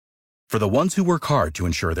For the ones who work hard to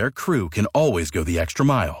ensure their crew can always go the extra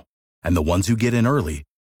mile, and the ones who get in early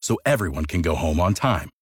so everyone can go home on time,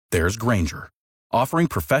 there's Grainger, offering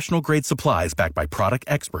professional-grade supplies backed by product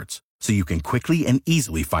experts so you can quickly and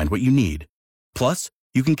easily find what you need. Plus,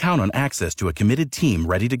 you can count on access to a committed team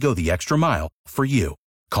ready to go the extra mile for you.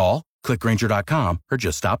 Call, click Grainger.com, or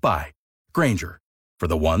just stop by. Grainger, for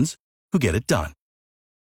the ones who get it done.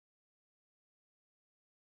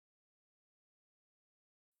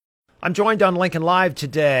 I'm joined on Lincoln Live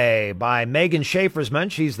today by Megan Schaefersman.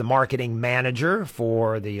 She's the marketing manager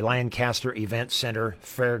for the Lancaster Event Center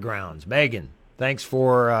Fairgrounds. Megan, thanks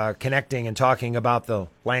for connecting and talking about the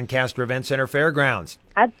Lancaster Event Center Fairgrounds.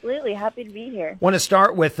 Absolutely. Happy to be here. Want to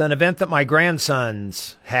start with an event that my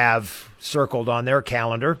grandsons have circled on their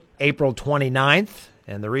calendar, April 29th.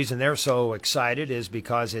 And the reason they're so excited is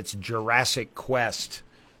because it's Jurassic Quest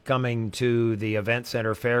coming to the Event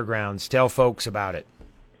Center Fairgrounds. Tell folks about it.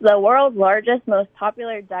 The world's largest, most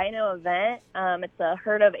popular dino event. It's a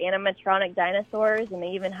herd of animatronic dinosaurs, and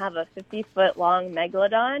they even have a 50-foot-long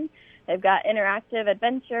megalodon. They've got interactive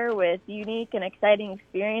adventure with unique and exciting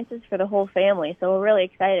experiences for the whole family, so we're really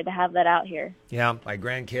excited to have that out here. Yeah, my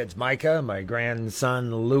grandkids Micah, my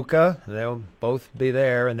grandson Luca, they'll both be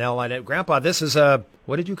there, and they'll let it. Grandpa, this is a,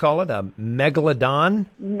 what did you call it, a megalodon?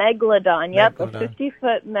 Megalodon, yep, a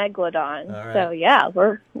 50-foot megalodon. Right. So, yeah,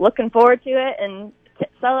 we're looking forward to it, and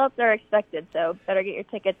sellouts are expected, so better get your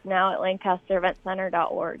tickets now at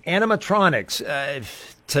lancastereventcenter.org. Animatronics,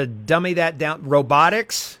 to dummy that down,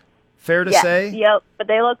 robotics, fair to say? Yep, but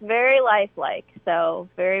they look very lifelike, so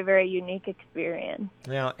very, very unique experience.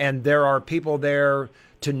 Yeah, and there are people there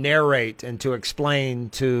to narrate and to explain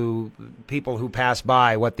to people who pass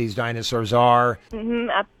by what these dinosaurs are.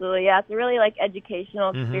 Absolutely, yeah. It's a really, educational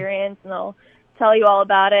experience, and they'll tell you all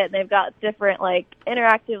about it, and they've got different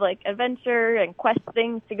interactive adventure and quest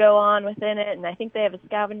things to go on within it, and I think they have a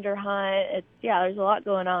scavenger hunt. There's a lot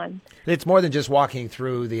going on. It's more than just walking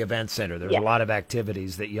through the event center. There's a lot of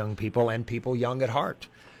activities that young people and people young at heart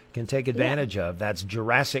can take advantage of. That's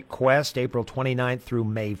Jurassic Quest, April 29th through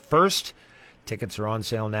May 1st. Tickets are on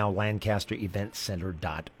sale now,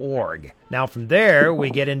 lancastereventcenter.org. Now from there, we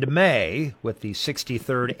get into May with the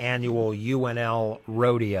 63rd Annual UNL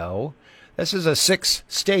Rodeo. This is a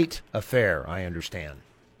 6-state affair, I understand.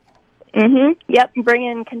 Yep, bring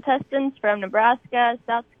in contestants from Nebraska,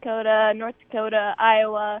 South Dakota, North Dakota,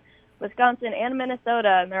 Iowa, Wisconsin, and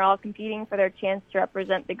Minnesota, and they're all competing for their chance to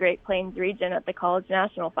represent the Great Plains region at the College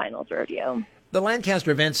National Finals Rodeo. The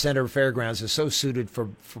Lancaster Event Center Fairgrounds is so suited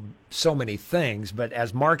for so many things, but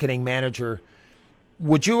as marketing manager,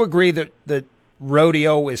 would you agree that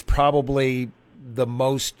rodeo is probably the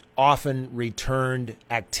most often returned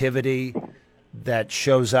activity that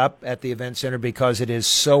shows up at the event center because it is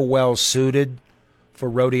so well suited for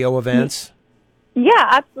rodeo events? Yeah,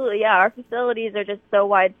 absolutely. Yeah, our facilities are just so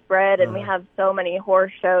widespread, and we have so many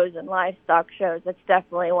horse shows and livestock shows. It's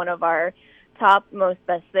definitely one of our top, most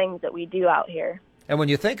best things that we do out here. And when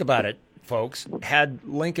you think about it, folks, had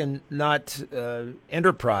Lincoln not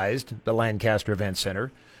enterprised the Lancaster Event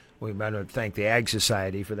Center, we might thank the Ag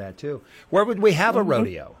Society for that, too. Where would we have a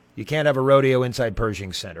rodeo? You can't have a rodeo inside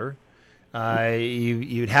Pershing Center.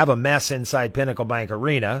 You'd have a mess inside Pinnacle Bank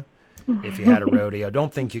Arena if you had a rodeo.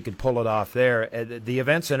 Don't think you could pull it off there. The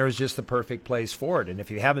Event Center is just the perfect place for it. And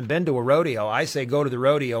if you haven't been to a rodeo, I say go to the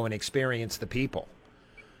rodeo and experience the people.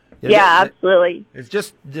 Yeah, absolutely.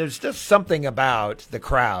 There's just something about the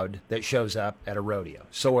crowd that shows up at a rodeo.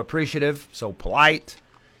 So appreciative, so polite,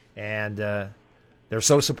 and they're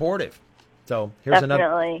so supportive. So here's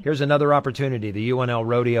another opportunity. The UNL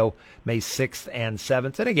Rodeo, May 6th and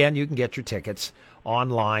 7th. And again, you can get your tickets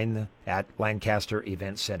online at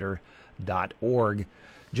lancastereventcenter.org.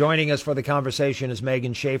 Joining us for the conversation is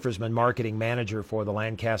Megan Schaefersman, marketing manager for the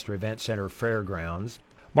Lancaster Event Center Fairgrounds.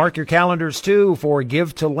 Mark your calendars, too, for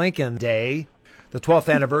Give to Lincoln Day. The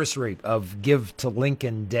 12th anniversary of Give to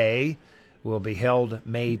Lincoln Day will be held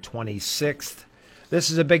May 26th. This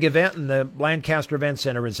is a big event, and the Lancaster Event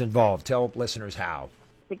Center is involved. Tell listeners how.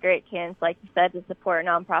 It's a great chance, like you said, to support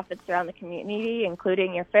nonprofits around the community,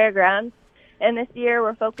 including your fairgrounds. And this year,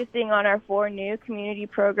 we're focusing on our 4 new community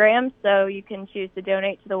programs, so you can choose to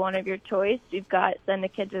donate to the one of your choice. We've got Send a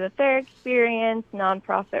Kid to the Fair Experience,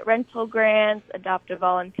 nonprofit rental grants, Adopt a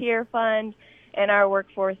Volunteer Fund, and our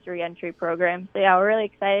workforce reentry program. So, yeah, we're really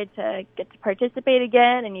excited to get to participate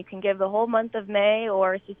again, and you can give the whole month of May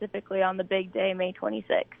or specifically on the big day, May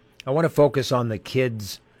 26th. I want to focus on the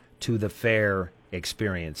Kids to the Fair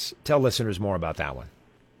experience. Tell listeners more about that one.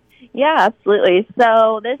 Yeah, absolutely.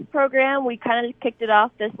 So this program, we kind of kicked it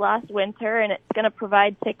off this last winter, and it's going to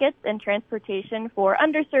provide tickets and transportation for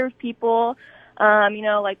underserved people,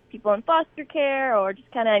 like people in foster care or just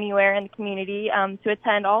kind of anywhere in the community to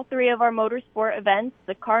attend all three of our motorsport events,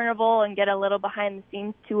 the carnival, and get a little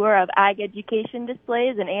behind-the-scenes tour of ag education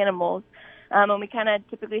displays and animals. And we kind of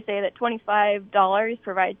typically say that $25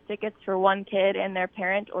 provides tickets for one kid and their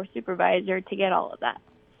parent or supervisor to get all of that.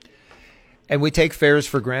 And we take fairs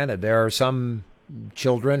for granted. There are some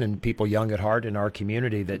children and people young at heart in our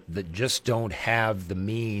community that just don't have the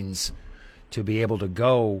means to be able to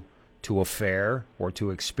go to a fair or to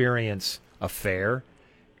experience a fair.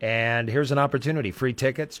 And here's an opportunity: free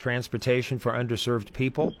tickets, transportation for underserved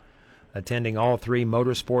people, attending all three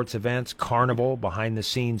motorsports events, carnival,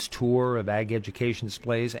 behind-the-scenes tour of ag education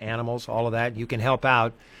displays, animals, all of that. You can help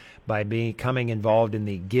out by becoming involved in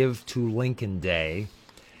the Give to Lincoln Day.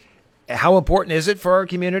 How important is it for our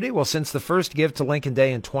community? Well, since the first Give to Lincoln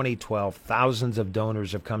Day in 2012, thousands of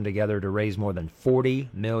donors have come together to raise more than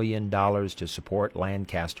 $40 million to support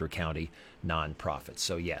Lancaster County nonprofits.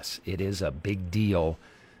 So, yes, it is a big deal,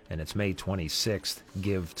 and it's May 26th,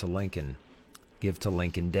 Give to Lincoln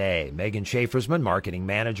Day. Megan Schaefersman, marketing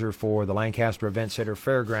manager for the Lancaster Event Center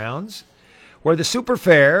Fairgrounds, where the Super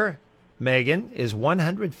Fair, Megan, is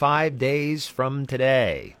 105 days from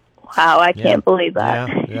today. Wow, I can't believe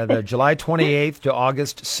that. Yeah, the July 28th to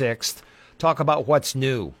August 6th. Talk about what's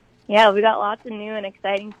new. Yeah, we got lots of new and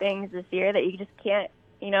exciting things this year that you just can't,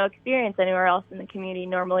 experience anywhere else in the community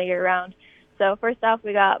normally year-round. So first off,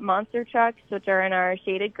 we got monster trucks, which are in our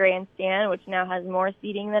shaded grandstand, which now has more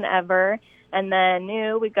seating than ever. And then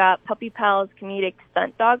new, we got Puppy Pals Comedic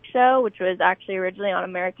Stunt Dog Show, which was actually originally on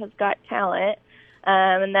America's Got Talent.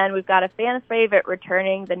 And then we've got a fan favorite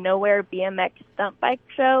returning, the Nowhere BMX Stunt Bike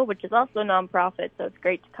Show, which is also nonprofit, so it's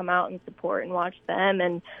great to come out and support and watch them.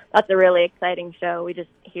 And that's a really exciting show. We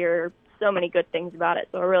just hear so many good things about it,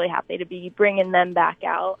 so we're really happy to be bringing them back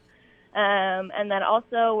out. And then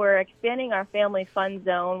also we're expanding our family fun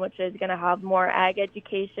zone, which is going to have more ag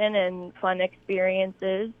education and fun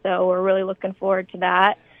experiences. So we're really looking forward to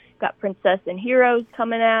that. Got Princess and Heroes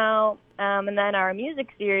coming out. And then our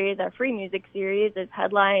music series, our free music series, is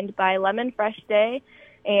headlined by Lemon Fresh Day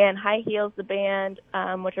and High Heels the Band,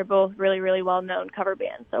 which are both really, really well-known cover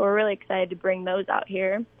bands. So we're really excited to bring those out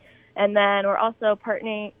here. And then we're also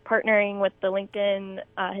partnering with the Lincoln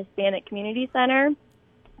Hispanic Community Center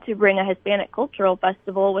to bring a Hispanic cultural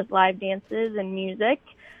festival with live dances and music,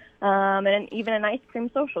 and even an ice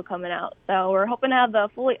cream social coming out. So we're hoping to have the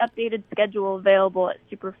fully updated schedule available at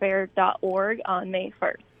superfair.org on May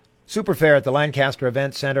 1st. Super Fair at the Lancaster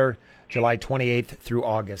Event Center, July 28th through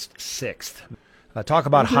August 6th. Talk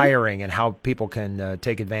about hiring and how people can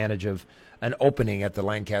take advantage of an opening at the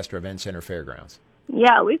Lancaster Event Center Fairgrounds.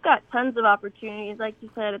 Yeah, we've got tons of opportunities. Like you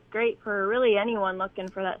said, it's great for really anyone looking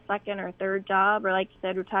for that second or third job, or like you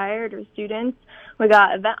said, retired or students. We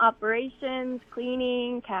got event operations,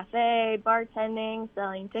 cleaning, cafe, bartending,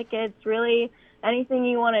 selling tickets, really anything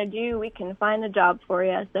you want to do, we can find a job for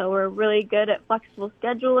you. So we're really good at flexible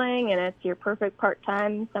scheduling, and it's your perfect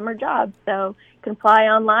part-time summer job. So you can apply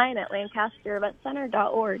online at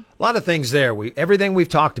lancastereventcenter.org. A lot of things there. Everything we've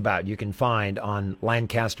talked about you can find on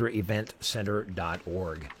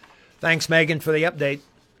lancastereventcenter.org. Thanks, Megan, for the update.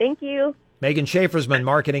 Thank you. Megan Schaefersman,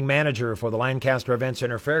 marketing manager for the Lancaster Event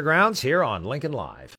Center Fairgrounds, here on Lincoln Live.